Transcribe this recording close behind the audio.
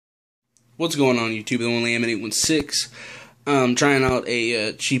What's going on YouTube? The one Lamb 816. Trying out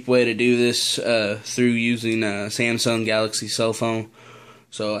a cheap way to do this through using a Samsung Galaxy cell phone.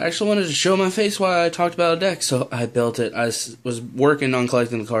 So I actually wanted to show my face while I talked about a deck, so I built it. I was working on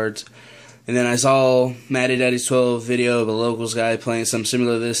collecting the cards, and then I saw Matty Daddy's 12 video of a locals guy playing something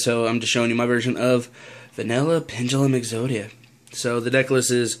similar to this, so I'm just showing you my version of Vanilla Pendulum Exodia. So the deck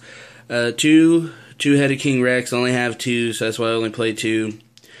list is two-headed King Rex. I only have two, so that's why I only played two.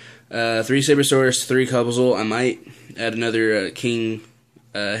 3 Sabersaurus, 3 Cobblezole. I might add another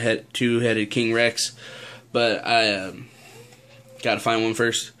two-headed King Rex, but I gotta find one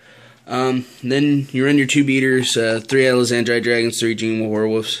first. Then you run your 2 beaters, 3 Alexandrite Dragons, 3 Gene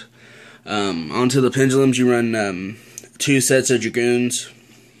Werewolves. Onto the Pendulums, you run 2 sets of Dragoons,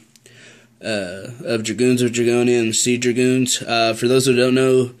 of Dragonia and Sea Dragoons. For those who don't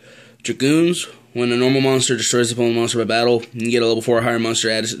know, Dragoons, when a normal monster destroys the opponent monster by battle, you can get a level 4 or higher monster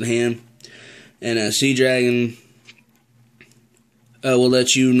added to the hand. And a Sea Dragon will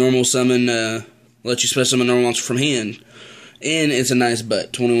let you special summon a normal monster from hand. And it's a nice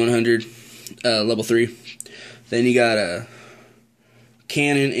butt, 2100, level 3. Then you got a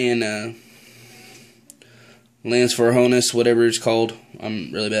Cannon and Lance for Honus, whatever it's called.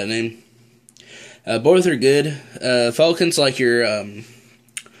 I'm really bad at name. Both are good. Falcon's like your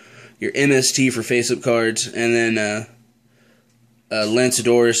MST for face-up cards, and then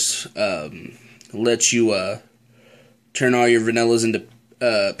Lanceadorus lets you turn all your vanillas into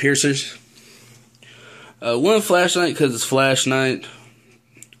piercers. One Flashlight because it's Flash Night.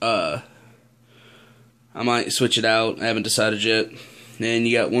 I might switch it out. I haven't decided yet. And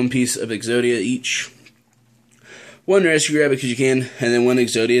you got 1 piece of Exodia each. 1 Rescue Rabbit because you can, and then 1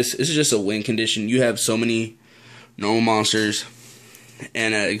 Exodius. This is just a win condition. You have so many normal monsters,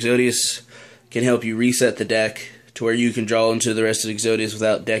 and Exodius can help you reset the deck to where you can draw into the rest of Exodius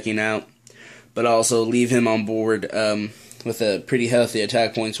without decking out, but also leave him on board with a pretty healthy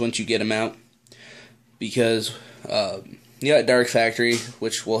attack points once you get him out. Because you got Dark Factory,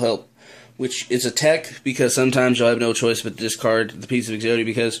 which will help, which is a tech because sometimes you'll have no choice but to discard the piece of Exodia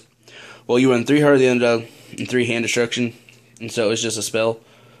because, well, you run 3 Heart of the Underdog and 3 Hand Destruction, and so it's just a spell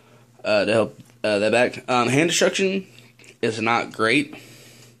to help that back. Hand Destruction is not great.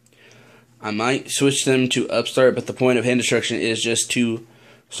 I might switch them to Upstart, but the point of Hand Destruction is just to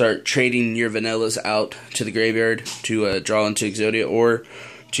start trading your vanillas out to the graveyard to draw into Exodia or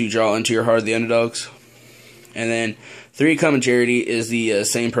to draw into your Heart of the Underdogs. And then 3 Common Charity is the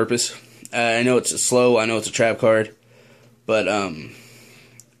same purpose. I know it's slow, I know it's a trap card, but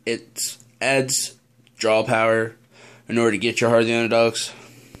it adds draw power in order to get your Heart of the Underdogs.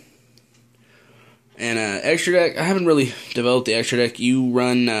 And extra deck, I haven't really developed the extra deck. You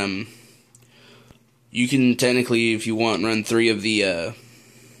run, you can technically, if you want, run 3 of the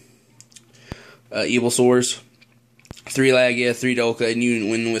Evil Swords, 3 Lagia, 3 Dolka, and you can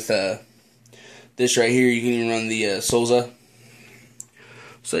win with this right here. You can even run the Souza.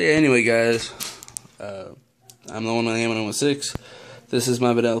 So yeah, anyway guys, I'm the one on the Lamb 816. This is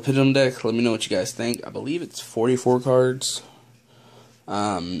my Vanilla Pendulum deck. Let me know what you guys think. I believe it's 44 cards.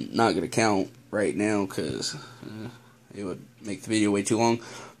 Not going to count right now because it would make the video way too long.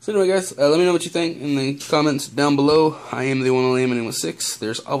 So anyway guys, let me know what you think in the comments down below. I am the one on the Lamb 816.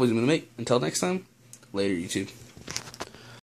 There's always been a mate. Until next time, later YouTube.